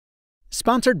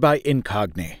Sponsored by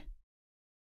Incogni.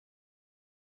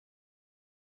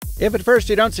 If at first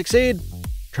you don't succeed,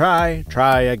 try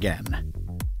again.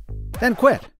 Then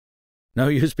quit. No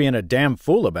use being a damn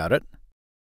fool about it.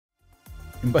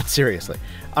 But seriously,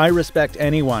 I respect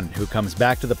anyone who comes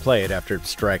back to the plate after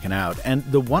striking out, and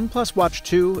the OnePlus Watch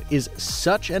 2 is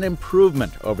such an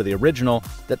improvement over the original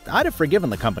that I'd have forgiven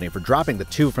the company for dropping the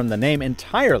 2 from the name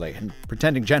entirely and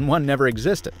pretending Gen 1 never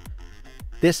existed.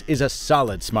 This is a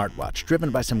solid smartwatch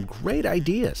driven by some great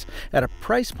ideas at a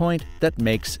price point that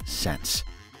makes sense.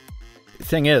 The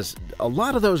thing is, a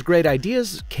lot of those great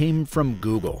ideas came from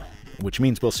Google, which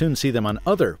means we'll soon see them on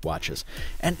other watches,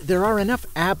 and there are enough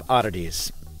app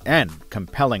oddities and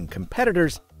compelling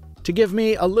competitors to give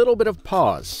me a little bit of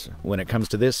pause when it comes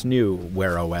to this new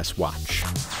Wear OS watch.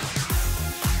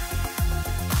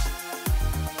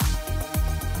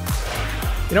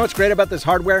 You know what's great about this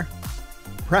hardware?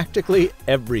 Practically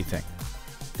everything.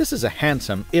 This is a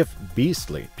handsome, if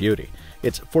beastly, beauty.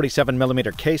 Its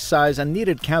 47mm case size a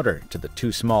needed counter to the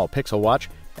too small Pixel watch,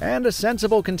 and a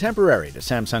sensible contemporary to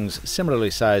Samsung's similarly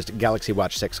sized Galaxy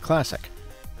Watch 6 Classic.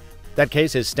 That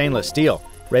case is stainless steel,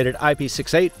 rated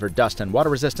IP68 for dust and water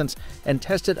resistance, and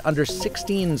tested under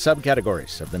 16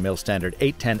 subcategories of the mil standard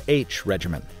 810H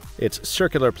regimen. Its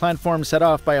circular platform set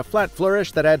off by a flat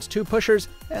flourish that adds 2 pushers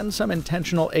and some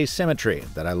intentional asymmetry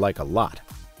that I like a lot.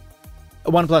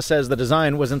 OnePlus says the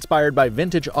design was inspired by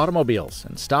vintage automobiles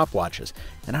and stopwatches,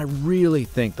 and I really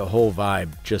think the whole vibe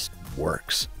just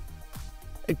works.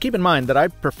 Keep in mind that I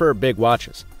prefer big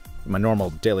watches. My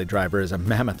normal daily driver is a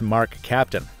Mammoth Mark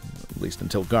Captain, at least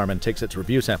until Garmin takes its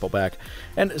review sample back,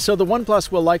 and so the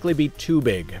OnePlus will likely be too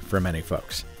big for many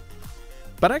folks.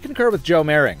 But I concur with Joe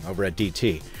Mehring over at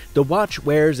DT. The watch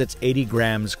wears its 80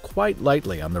 grams quite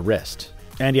lightly on the wrist.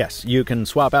 And yes, you can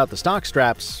swap out the stock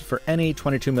straps for any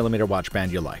 22mm watch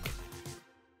band you like.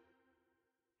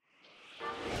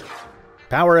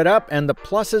 Power it up and the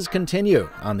pluses continue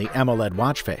on the AMOLED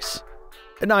watch face.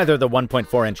 Neither the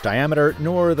 1.4-inch diameter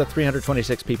nor the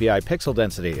 326 ppi pixel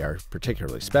density are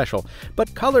particularly special,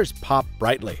 but colors pop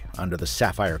brightly under the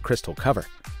sapphire crystal cover.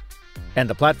 And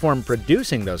the platform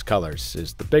producing those colors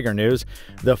is the bigger news,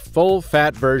 the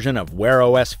full-fat version of Wear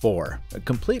OS 4,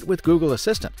 complete with Google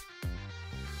Assistant.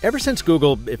 Ever since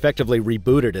Google effectively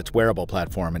rebooted its wearable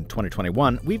platform in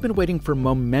 2021, we've been waiting for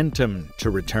momentum to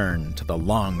return to the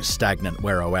long, stagnant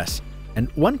Wear OS.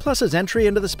 And OnePlus's entry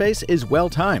into the space is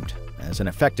well-timed, as an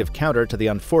effective counter to the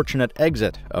unfortunate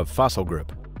exit of Fossil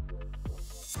Group.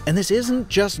 And this isn't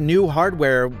just new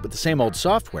hardware with the same old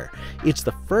software. It's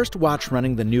the first watch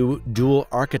running the new dual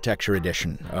architecture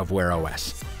edition of Wear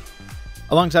OS.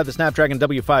 Alongside the Snapdragon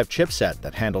W5 chipset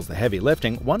that handles the heavy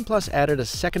lifting, OnePlus added a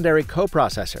secondary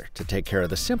coprocessor to take care of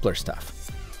the simpler stuff.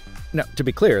 Now, to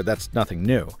be clear, that's nothing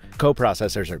new.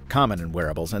 Coprocessors are common in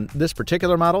wearables, and this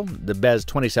particular model, the BES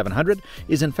 2700,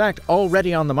 is in fact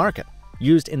already on the market,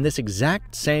 used in this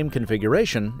exact same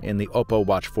configuration in the Oppo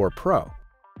Watch 4 Pro.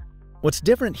 What's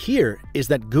different here is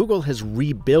that Google has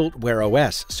rebuilt Wear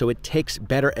OS so it takes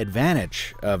better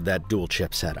advantage of that dual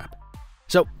chip setup.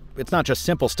 So, it's not just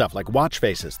simple stuff like watch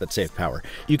faces that save power.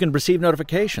 You can receive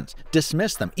notifications,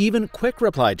 dismiss them, even quick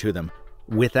reply to them,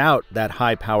 without that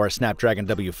high-power Snapdragon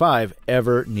W5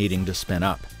 ever needing to spin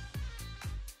up.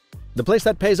 The place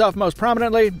that pays off most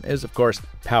prominently is, of course,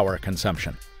 power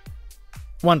consumption.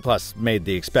 OnePlus made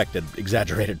the expected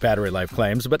exaggerated battery life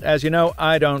claims, but as you know,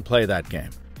 I don't play that game.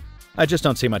 I just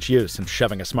don't see much use in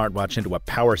shoving a smartwatch into a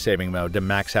power-saving mode to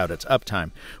max out its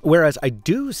uptime, whereas I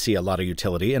do see a lot of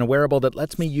utility in a wearable that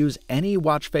lets me use any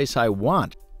watch face I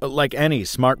want, like any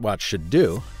smartwatch should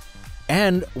do,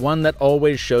 and one that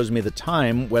always shows me the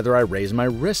time whether I raise my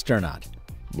wrist or not,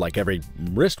 like every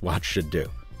wristwatch should do.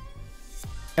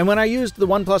 And when I used the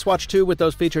OnePlus Watch 2 with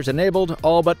those features enabled,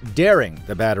 all but daring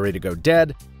the battery to go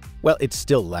dead, well, it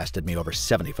still lasted me over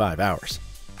 75 hours.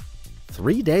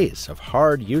 3 days of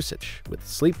hard usage, with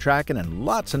sleep tracking and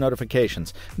lots of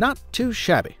notifications. Not too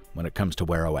shabby when it comes to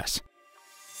Wear OS.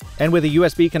 And with a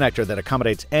USB connector that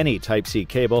accommodates any Type-C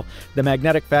cable, the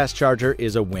magnetic fast charger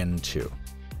is a win too.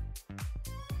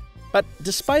 But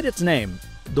despite its name,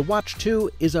 the Watch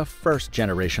 2 is a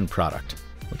first-generation product,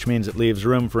 which means it leaves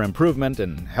room for improvement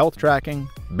in health tracking,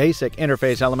 basic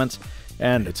interface elements,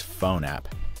 and its phone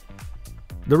app.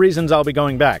 The reasons I'll be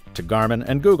going back to Garmin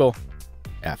and Google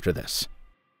after this.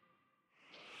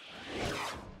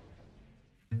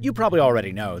 You probably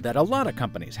already know that a lot of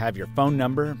companies have your phone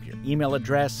number, your email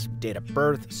address, date of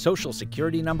birth, social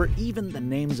security number, even the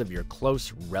names of your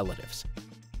close relatives.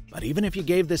 But even if you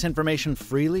gave this information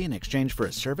freely in exchange for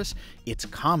a service, it's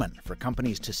common for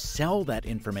companies to sell that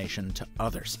information to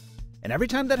others. And every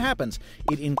time that happens,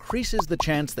 it increases the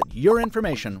chance that your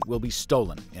information will be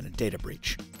stolen in a data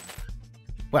breach.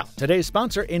 Well, today's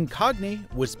sponsor,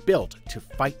 Incogni, was built to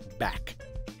fight back.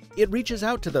 It reaches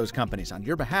out to those companies on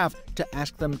your behalf to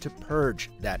ask them to purge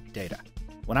that data.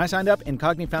 When I signed up,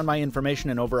 Incogni found my information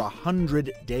in over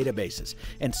 100 databases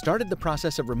and started the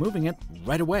process of removing it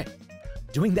right away.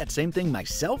 Doing that same thing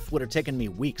myself would have taken me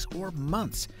weeks or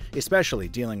months, especially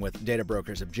dealing with data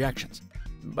brokers' objections.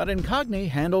 But Incogni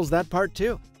handles that part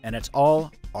too, and it's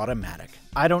all automatic.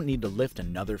 I don't need to lift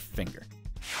another finger.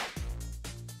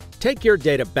 Take your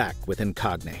data back with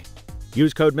Incogni.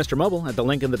 Use code MrMobile at the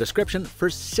link in the description for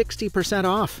 60%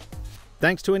 off.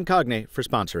 Thanks to Incogni for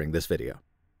sponsoring this video.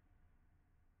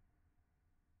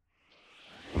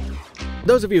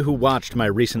 Those of you who watched my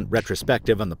recent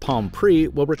retrospective on the Palm Pre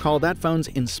will recall that phone's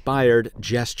inspired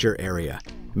gesture area,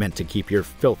 meant to keep your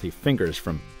filthy fingers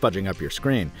from fudging up your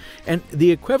screen. And the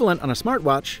equivalent on a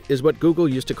smartwatch is what Google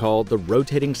used to call the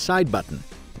rotating side button,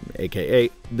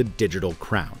 aka the digital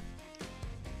crown.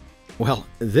 Well,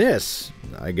 this,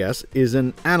 I guess, is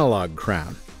an analog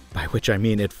crown, by which I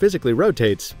mean it physically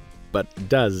rotates, but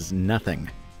does nothing.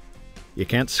 You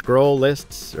can't scroll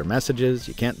lists or messages,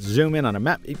 you can't zoom in on a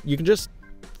map, you can just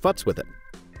futz with it.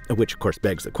 Which, of course,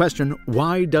 begs the question,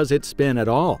 why does it spin at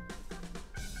all?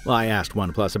 Well, I asked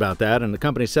OnePlus about that, and the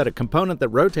company said a component that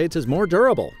rotates is more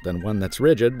durable than one that's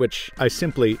rigid, which I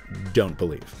simply don't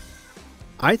believe.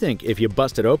 I think if you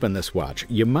busted open this watch,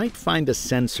 you might find a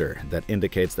sensor that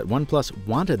indicates that OnePlus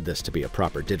wanted this to be a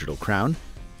proper digital crown,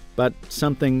 but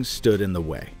something stood in the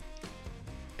way.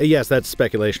 Yes, that's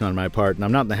speculation on my part, and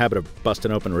I'm not in the habit of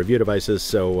busting open review devices,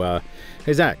 so,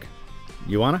 hey Zach,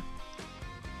 you wanna?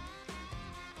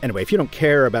 Anyway, if you don't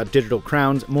care about digital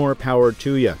crowns, more power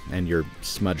to you and your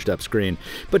smudged up screen.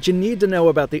 But you need to know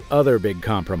about the other big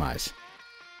compromise.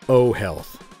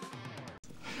 health.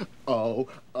 Oh.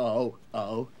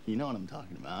 You know what I'm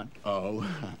talking about. Oh.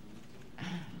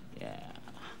 Yeah.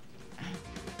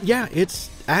 Yeah,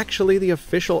 it's actually the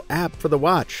official app for the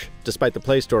watch, despite the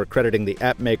Play Store crediting the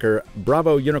app maker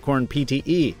Bravo Unicorn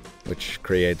PTE, which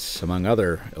creates, among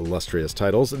other illustrious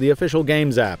titles, the official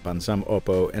games app on some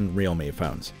Oppo and Realme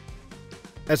phones.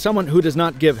 As someone who does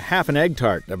not give half an egg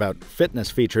tart about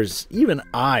fitness features, even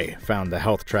I found the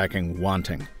health tracking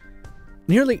wanting.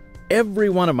 Nearly every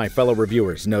one of my fellow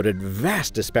reviewers noted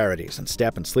vast disparities in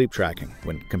step and sleep tracking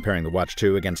when comparing the Watch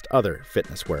 2 against other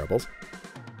fitness wearables.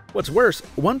 What's worse,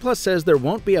 OnePlus says there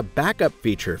won't be a backup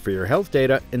feature for your health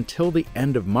data until the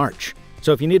end of March.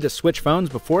 So if you need to switch phones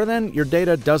before then, your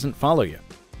data doesn't follow you.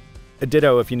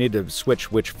 Ditto if you need to switch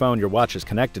which phone your watch is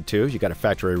connected to, you gotta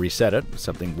factory reset it,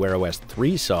 something Wear OS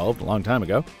 3 solved a long time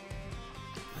ago.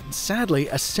 And sadly,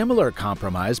 a similar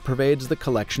compromise pervades the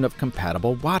collection of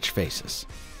compatible watch faces.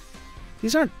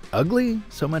 These aren't ugly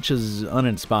so much as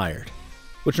uninspired,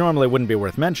 which normally wouldn't be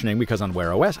worth mentioning because on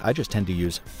Wear OS I just tend to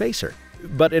use Facer.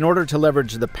 But in order to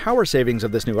leverage the power savings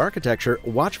of this new architecture,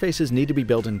 watch faces need to be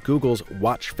built in Google's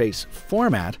watch face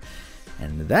format,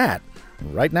 and that,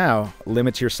 right now,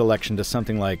 limits your selection to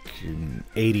something like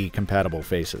 80 compatible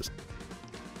faces.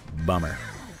 Bummer.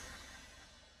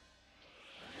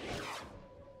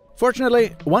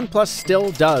 Fortunately, OnePlus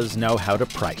still does know how to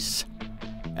price.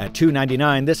 At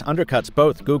 $299, this undercuts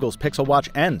both Google's Pixel Watch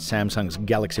and Samsung's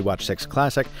Galaxy Watch 6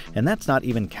 Classic, and that's not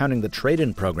even counting the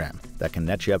trade-in program that can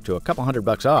net you up to a couple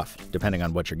 $100 off, depending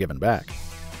on what you're giving back.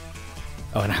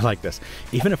 Oh, and I like this.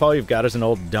 Even if all you've got is an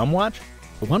old dumb watch,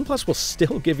 OnePlus will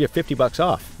still give you $50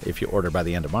 off if you order by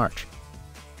the end of March.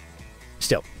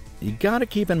 Still, you gotta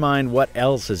keep in mind what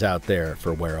else is out there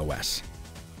for Wear OS.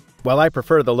 While I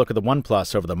prefer the look of the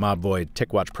OnePlus over the Mobvoi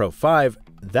TicWatch Pro 5,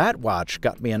 that watch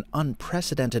got me an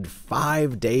unprecedented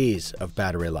 5 days of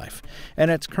battery life, and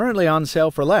it's currently on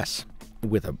sale for less,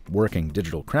 with a working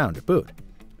digital crown to boot.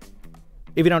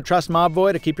 If you don't trust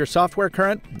Mobvoi to keep your software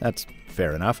current, that's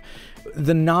fair enough.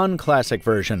 The non-classic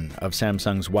version of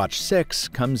Samsung's Watch 6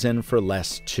 comes in for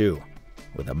less too,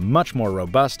 with a much more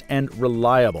robust and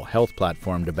reliable health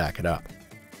platform to back it up.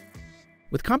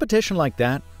 With competition like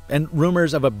that, and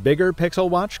rumors of a bigger Pixel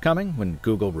Watch coming when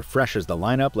Google refreshes the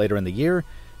lineup later in the year,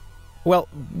 well,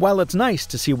 while it's nice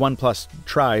to see OnePlus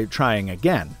trying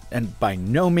again, and by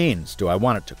no means do I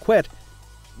want it to quit,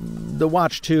 the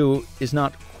Watch 2 is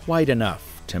not quite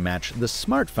enough to match the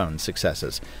smartphone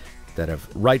successes that have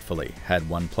rightfully had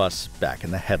OnePlus back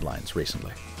in the headlines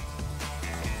recently.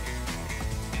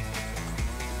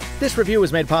 This review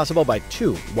was made possible by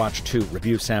 2 Watch 2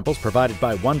 review samples provided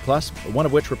by OnePlus, one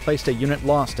of which replaced a unit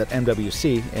lost at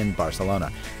MWC in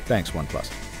Barcelona. Thanks, OnePlus.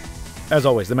 As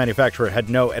always, the manufacturer had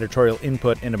no editorial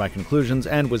input into my conclusions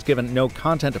and was given no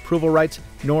content approval rights,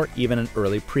 nor even an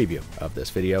early preview of this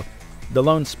video. The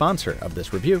lone sponsor of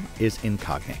this review is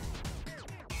Incogni.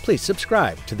 Please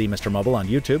subscribe to the Mr. Mobile on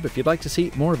YouTube if you'd like to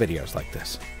see more videos like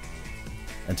this.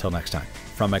 Until next time,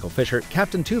 from Michael Fisher,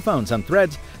 Captain Two Phones on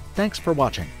Threads, thanks for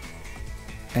watching.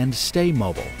 And stay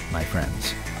mobile, my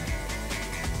friends.